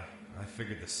 Yeah, I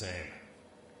figured the same.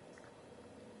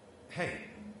 Hey,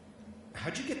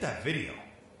 how'd you get that video?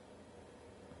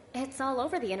 It's all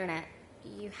over the internet.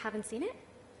 You haven't seen it?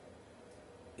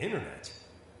 Internet?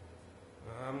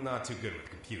 I'm not too good with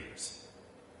computers.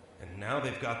 And now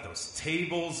they've got those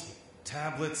tables,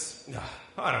 tablets.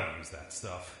 I don't use that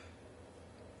stuff.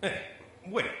 Hey,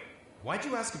 wait. Why'd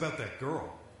you ask about that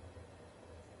girl?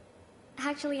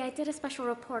 Actually, I did a special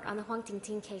report on the Huang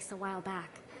Tingting case a while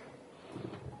back.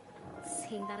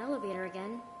 Seeing that elevator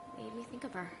again made me think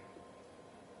of her.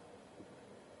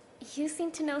 You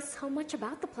seem to know so much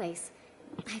about the place.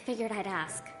 I figured I'd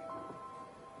ask.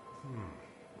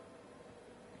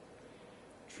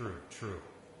 True.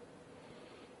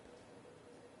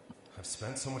 I've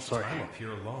spent so much time up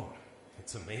here alone.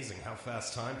 It's amazing how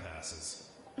fast time passes.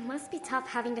 Must be tough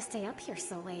having to stay up here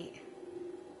so late.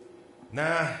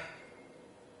 Nah.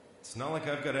 It's not like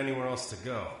I've got anywhere else to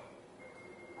go.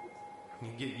 You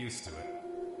get used to it.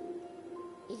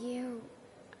 You,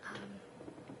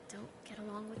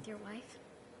 with your wife?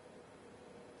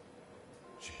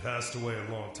 She passed away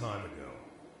a long time ago.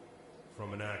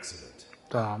 From an accident.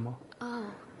 Damn.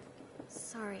 Oh,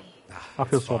 sorry. I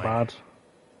feel It's so fine. bad.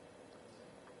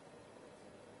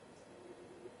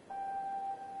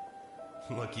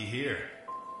 Looky here.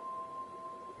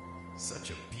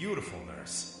 Such a beautiful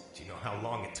nurse. Do you know how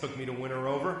long it took me to win her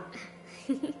over?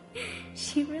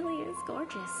 She really is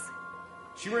gorgeous.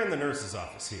 She ran the nurse's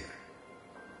office here.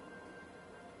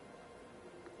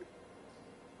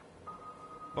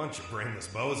 Bunch of brainless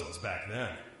bozos back then.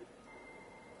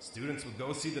 Students would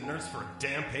go see the nurse for a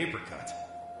damn paper cut.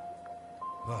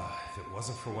 Oh, if it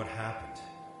wasn't for what happened.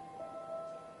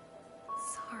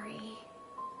 Sorry.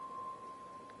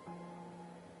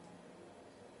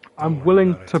 I'm worry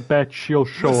willing about to it. bet she'll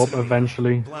show Listen up to me,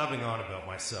 eventually. Blabbing on about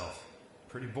myself.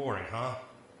 Pretty boring, huh?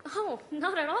 Oh,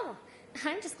 not at all.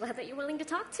 I'm just glad that you're willing to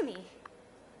talk to me.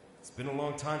 It's been a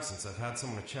long time since I've had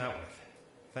someone to chat with.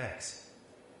 Thanks.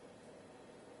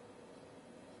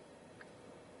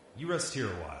 You rest here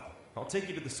a while. I'll take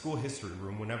you to the school history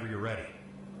room whenever you're ready.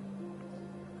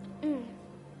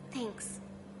 Thanks.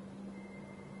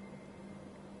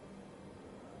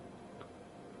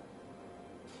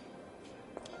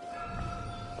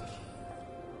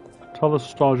 Tell the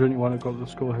sergeant you want to go to the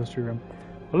school history room.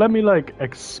 Well, let me like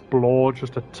explore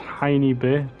just a tiny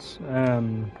bit.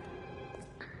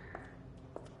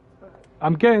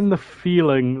 I'm getting the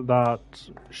feeling that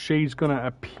she's gonna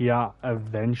appear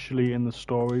eventually in the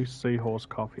story. Seahorse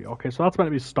Coffee. Okay, so that's meant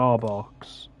to be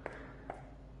Starbucks.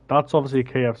 That's obviously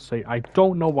KFC. I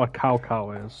don't know what Cow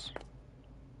Cow is.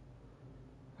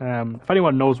 If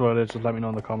anyone knows what it is, just let me know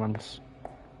in the comments.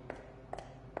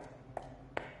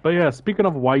 But yeah, speaking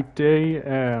of White Day,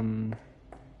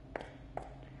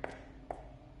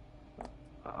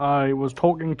 I was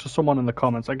talking to someone in the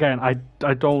comments. Again, I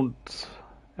don't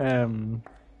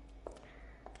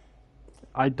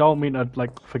mean to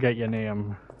like forget your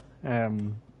name.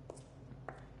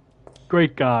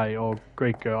 Great guy or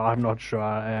great girl, I'm not sure.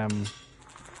 I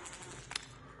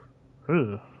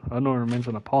know it remains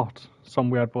in a pot. Some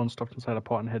weird bone stuffed inside a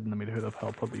pot and hidden in the meter. Who the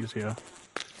hell put these here?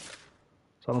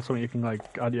 Is that not something you can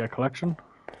like add to your collection?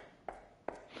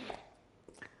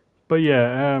 But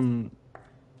yeah,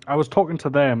 I was talking to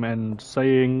them and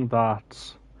saying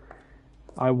that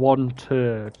I want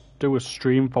to do a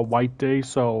stream for White Day,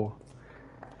 so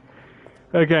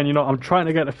again, you know, I'm trying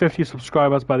to get to 50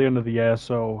 subscribers by the end of the year,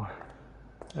 so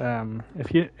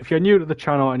if you're new to the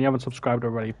channel and you haven't subscribed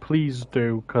already, please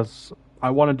do, because I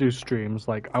want to do streams.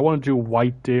 Like, I want to do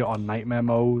White Day on Nightmare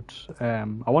Mode. I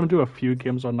want to do a few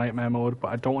games on Nightmare Mode, but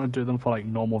I don't want to do them for like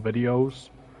normal videos.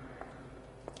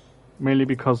 Mainly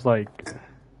because, like,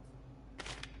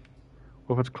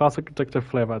 with its classic addictive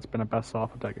flavor, it's been a bestseller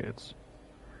for decades.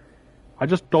 I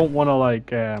just don't want to,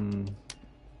 like,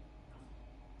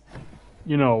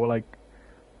 you know, like,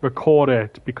 record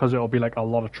it because it'll be like a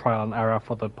lot of trial and error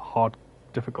for the hard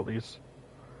difficulties.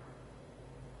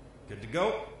 Good to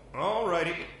go?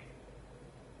 Alrighty.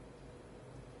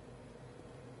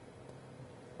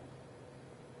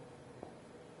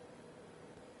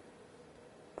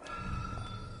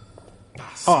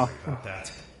 Sorry about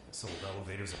that. This old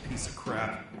elevator's a piece of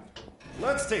crap.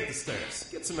 Let's take the stairs.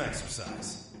 Get some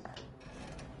exercise.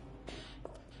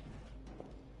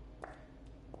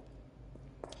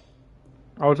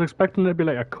 I was expecting it to be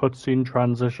like a cutscene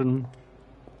transition.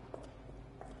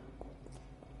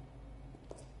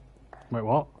 Wait,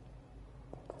 what?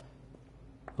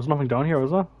 There's nothing down here,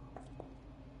 is there?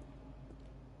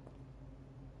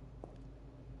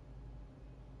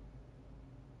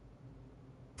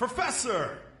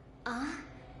 Professor!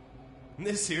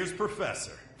 This here's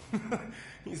Professor.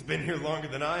 He's been here longer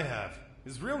than I have.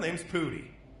 His real name's Pooty,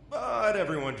 but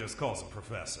everyone just calls him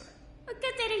Professor. A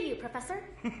good day to you, Professor.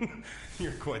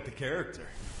 You're quite the character.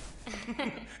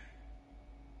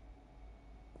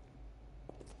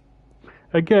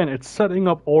 Again, it's setting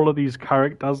up all of these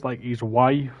characters, like his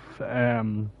wife,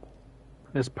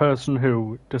 this person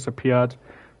who disappeared,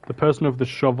 the person with the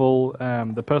shovel,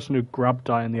 the person who grabbed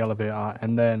Di in the elevator,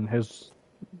 and then his...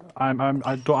 I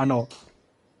know...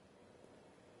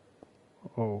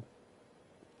 Oh.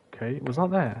 Okay, was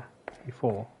that there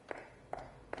before?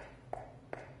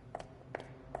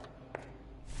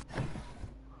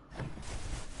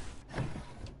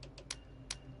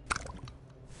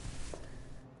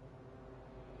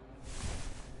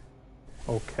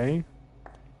 Okay.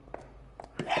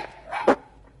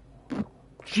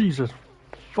 Jesus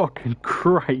fucking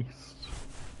Christ.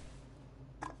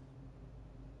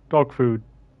 Dog food.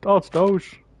 Oh, it's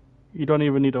Doge. You don't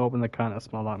even need to open the can to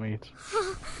smell that meat.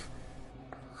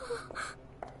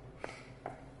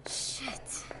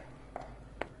 Shit.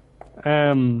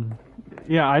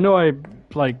 Yeah, I know I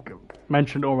like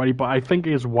mentioned already, but I think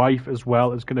his wife as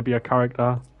well is going to be a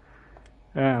character.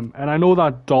 And I know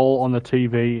that doll on the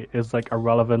TV is like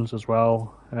irrelevant as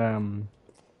well.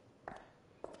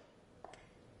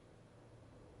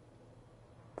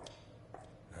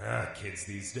 Kids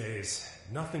these days,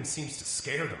 nothing seems to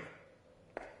scare them.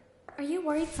 Are you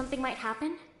worried something might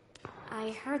happen?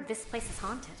 I heard this place is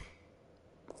haunted.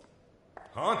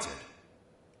 Haunted?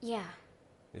 Yeah.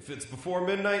 If it's before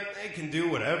midnight, they can do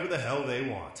whatever the hell they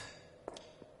want.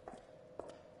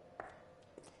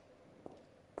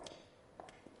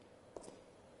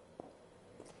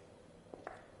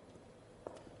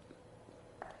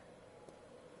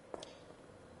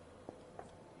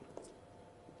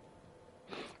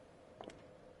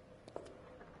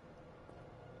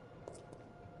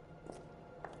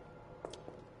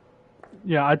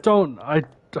 Yeah, I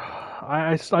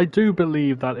do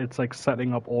believe that it's like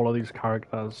setting up all of these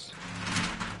characters.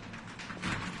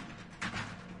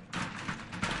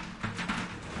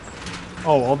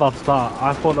 Oh, well, that's that.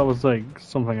 I thought that was like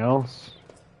something else.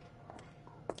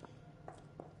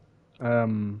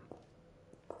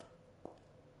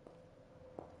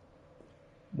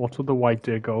 What's with the white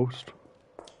deer ghost?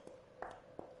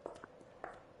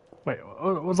 Wait,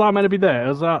 was that meant to be there?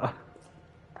 Is that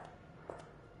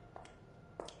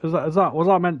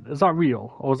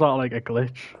real? Or was that like a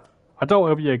glitch? I don't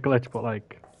want to be a glitch, but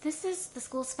like... This is the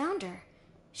school's founder,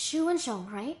 Shu and Shong,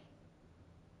 right?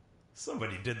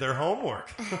 Somebody did their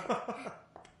homework. He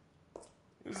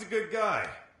was a good guy.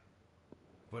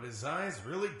 But his eyes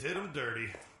really did him dirty.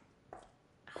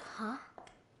 Huh?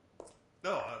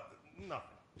 No,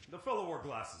 nothing. The fellow wore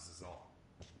glasses is all.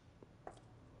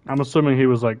 I'm assuming he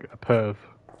was like a perv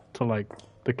to like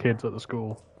the kids at the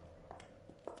school.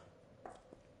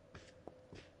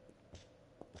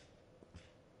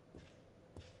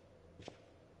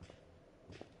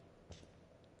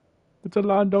 It's a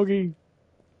land doggy.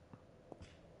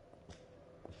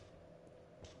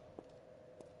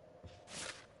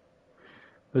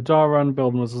 The Daran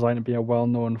building was designed to be a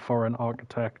well-known foreign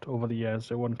architect. Over the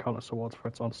years, it won countless awards for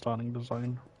its outstanding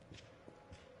design.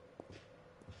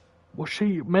 Was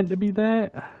she meant to be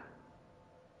there?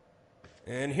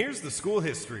 And here's the school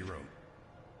history room.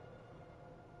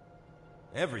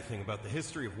 Everything about the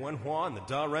history of Wenhua and the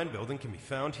Daran building can be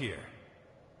found here.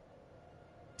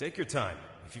 Take your time.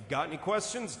 If you've got any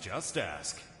questions, just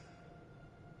ask.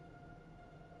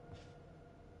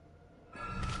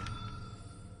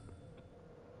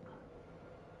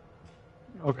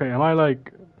 Okay, am I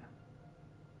like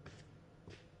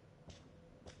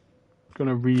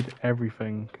gonna read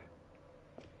everything?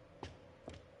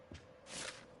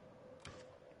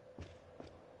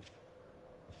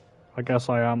 I guess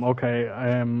I am. Okay,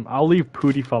 I'll leave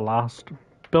Pooty for last.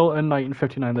 Built in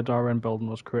 1959, the Darwin building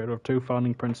was created with two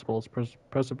founding principles,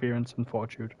 perseverance and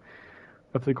fortitude,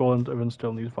 with the goal of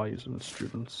instilling these values in its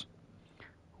students.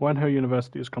 Wenhua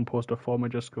University is composed of four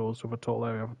major schools with a total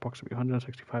area of approximately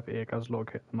 165 acres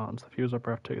located in the mountains. The views are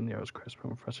breathtaking, the air is crisp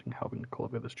and refreshing, helping to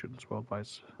cultivate the students' worldwide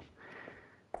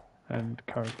and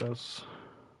characters.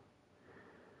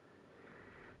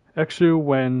 Exu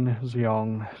Wen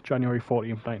Xiong, January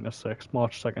 14th, 1906,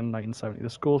 March 2nd, 1970. The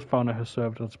school's founder has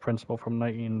served as principal from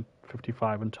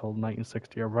 1955 until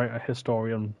 1960. A writer,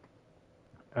 historian,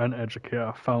 and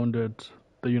educator, founded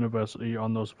the university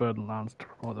on those verdant lands to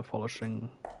promote the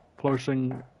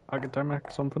flourishing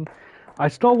academic something. I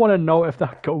still want to know if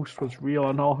that ghost was real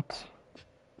or not.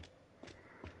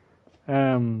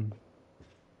 Okay,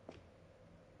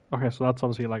 so that's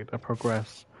obviously like the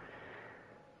progress.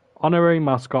 Honorary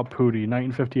mascot Pooty,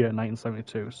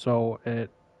 1958-1972. So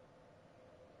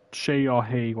she or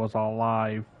he was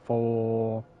alive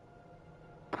for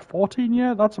 14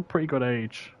 years? That's a pretty good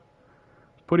age.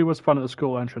 Pooty was found at the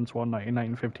school entrance one night in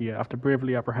 1958 after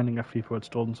bravely apprehending a thief who had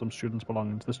stolen some students'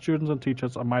 belongings. The students and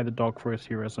teachers admired the dog for his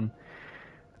heroism.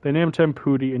 They named him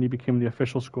Pooty and he became the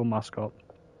official school mascot.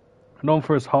 Known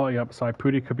for his hearty appetite,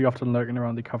 Pooty could be often lurking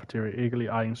around the cafeteria, eagerly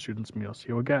eyeing students' meals.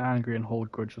 He would get angry and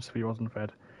hold grudges if he wasn't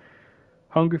fed.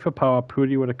 Hungry for power,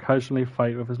 Pooty would occasionally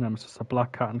fight with his nemesis, a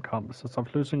black cat and compass. Instead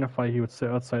of losing a fight, he would sit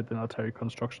outside the military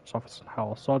constructions office and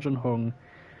howl. Sergeant Hung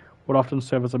would often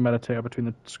serve as a meditator between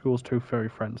the school's two furry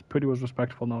friends. Pooty was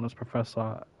respectful, known as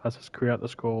Professor, as his career at the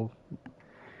school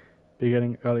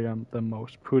beginning earlier than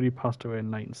most. Pooty passed away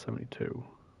in 1972.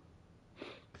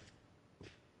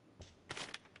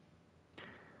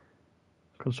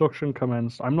 Construction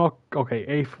commenced. I'm not okay.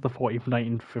 8th of the 14th,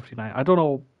 1959. I don't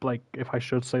know, like, if I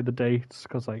should say the dates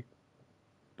because like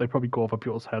they probably go over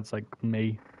people's heads, like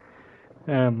me.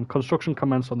 Construction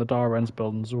commenced on the Da Ren's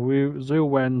building. Zhu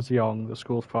Wenxiong, the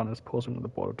school's founder, is posing with the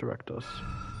board of directors.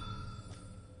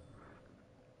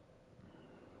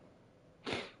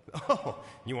 Oh,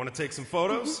 you want to take some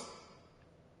photos?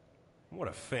 What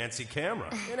a fancy camera.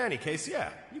 In any case, yeah,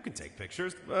 you can take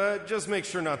pictures. Just make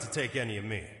sure not to take any of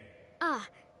me.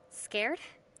 Scared?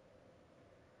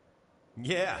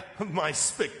 Yeah, my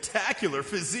spectacular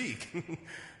physique.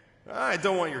 I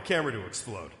don't want your camera to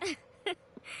explode.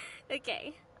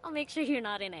 Okay, I'll make sure you're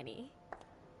not in any.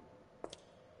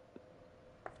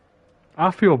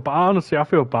 Honestly, I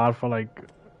feel bad for like...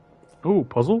 Ooh,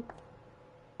 puzzle?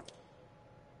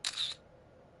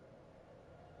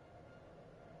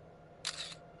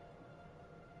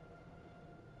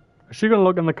 Is she gonna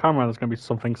look in the camera and there's gonna be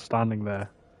something standing there?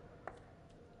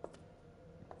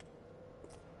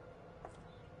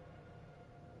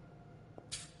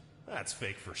 That's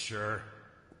fake for sure.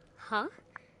 Huh?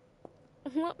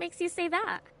 What makes you say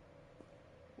that?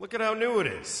 Look at how new it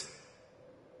is.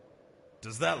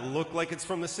 Does that look like it's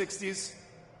from the 60s?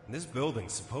 This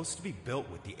building's supposed to be built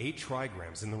with the 8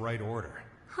 trigrams in the right order.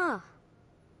 Huh.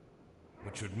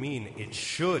 Which would mean it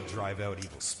should drive out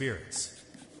evil spirits.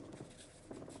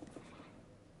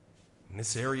 And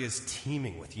this area is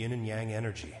teeming with yin and yang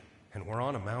energy, and we're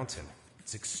on a mountain.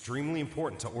 It's extremely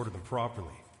important to order them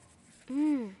properly.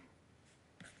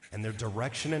 And their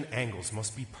direction and angles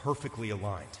must be perfectly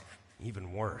aligned.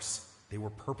 Even worse, they were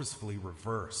purposefully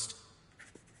reversed.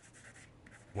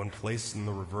 When placed in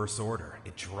the reverse order,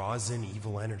 it draws in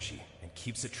evil energy and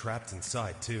keeps it trapped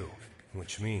inside too.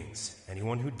 Which means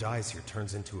anyone who dies here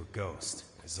turns into a ghost,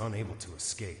 is unable to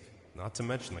escape. Not to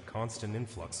mention the constant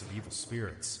influx of evil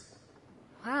spirits.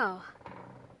 Wow.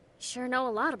 Sure know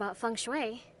a lot about feng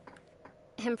shui.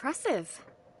 Impressive.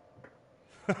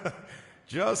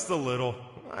 Just a little.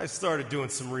 I started doing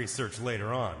some research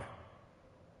later on.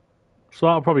 So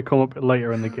that'll probably come up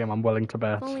later in the game, I'm willing to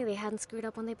bet. If only they hadn't screwed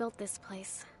up when they built this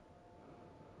place.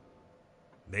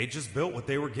 They just built what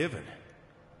they were given.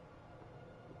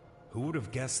 Who would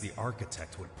have guessed the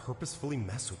architect would purposefully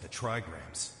mess with the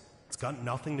trigrams? It's got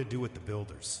nothing to do with the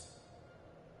builders.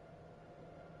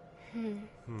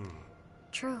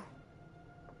 True.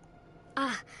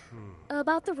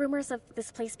 About the rumors of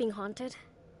this place being haunted.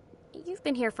 You've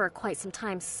been here for quite some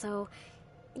time, so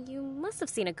you must have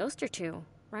seen a ghost or two,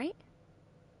 right?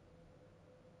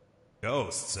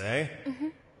 Ghosts, eh?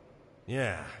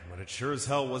 Yeah, but it sure as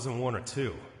hell wasn't 1 or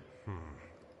 2.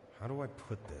 How do I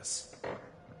put this?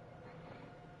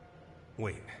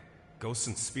 Wait, ghosts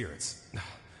and spirits.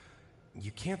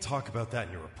 You can't talk about that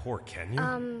in your report, can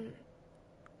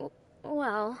you?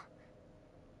 Well...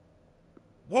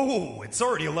 Whoa, it's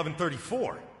already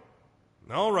 11:34.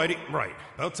 Alrighty, right.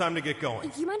 About time to get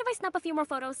going. You mind if I snap a few more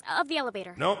photos of the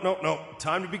elevator? No.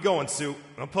 Time to be going, Sue.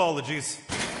 Apologies.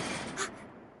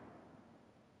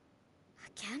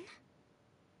 Again?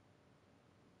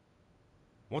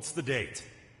 What's the date?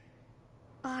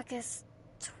 August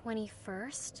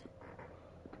 21st?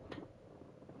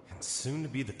 And soon to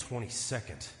be the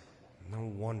 22nd.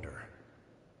 No wonder.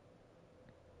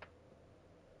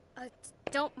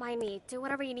 Don't mind me. Do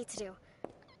whatever you need to do.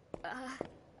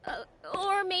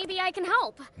 Or maybe I can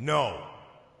help. No.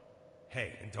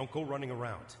 Hey, and don't go running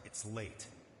around. It's late.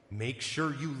 Make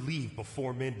sure you leave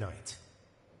before midnight.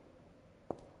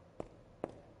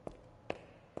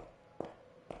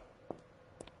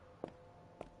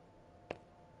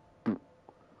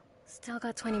 Still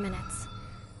got 20 minutes.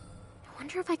 I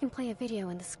wonder if I can play a video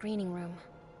in the screening room.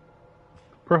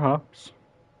 Perhaps.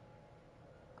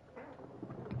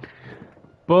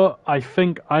 But I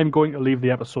think I'm going to leave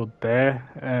the episode there.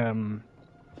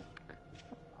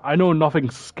 I know nothing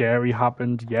scary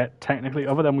happened yet, technically,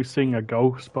 other than we seeing a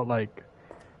ghost, but like,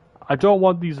 I don't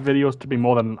want these videos to be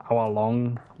more than an hour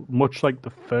long, much like the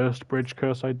first Bridge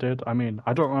Curse I did. I mean,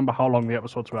 I don't remember how long the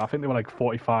episodes were. I think they were like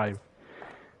 45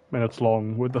 minutes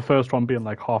long, with the first one being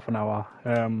like half an hour.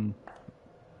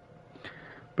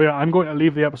 But yeah, I'm going to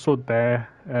leave the episode there.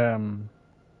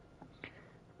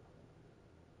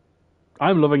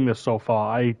 I'm loving this so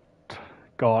far.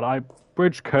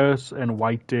 Bridge Curse and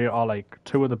White Deer are like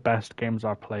 2 of the best games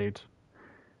I've played.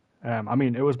 I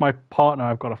mean, it was my partner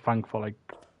I've got to thank for like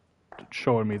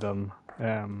showing me them.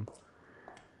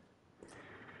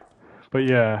 But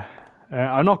yeah,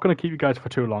 I'm not going to keep you guys for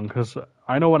too long because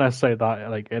I know when I say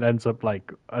that, like it ends up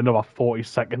like another 40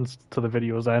 seconds to the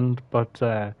video's end. But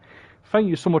thank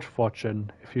you so much for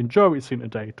watching. If you enjoy what you've seen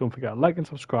today, don't forget to like and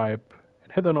subscribe.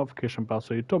 Hit the notification bell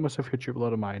so you don't miss a future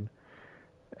upload of mine.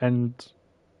 And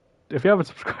if you haven't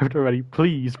subscribed already,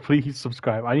 please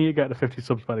subscribe. I need to get to 50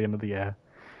 subs by the end of the year.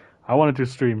 I want to do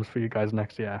streams for you guys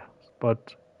next year.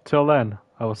 But Till then,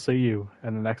 I will see you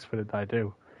in the next video that I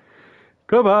do.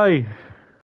 Goodbye!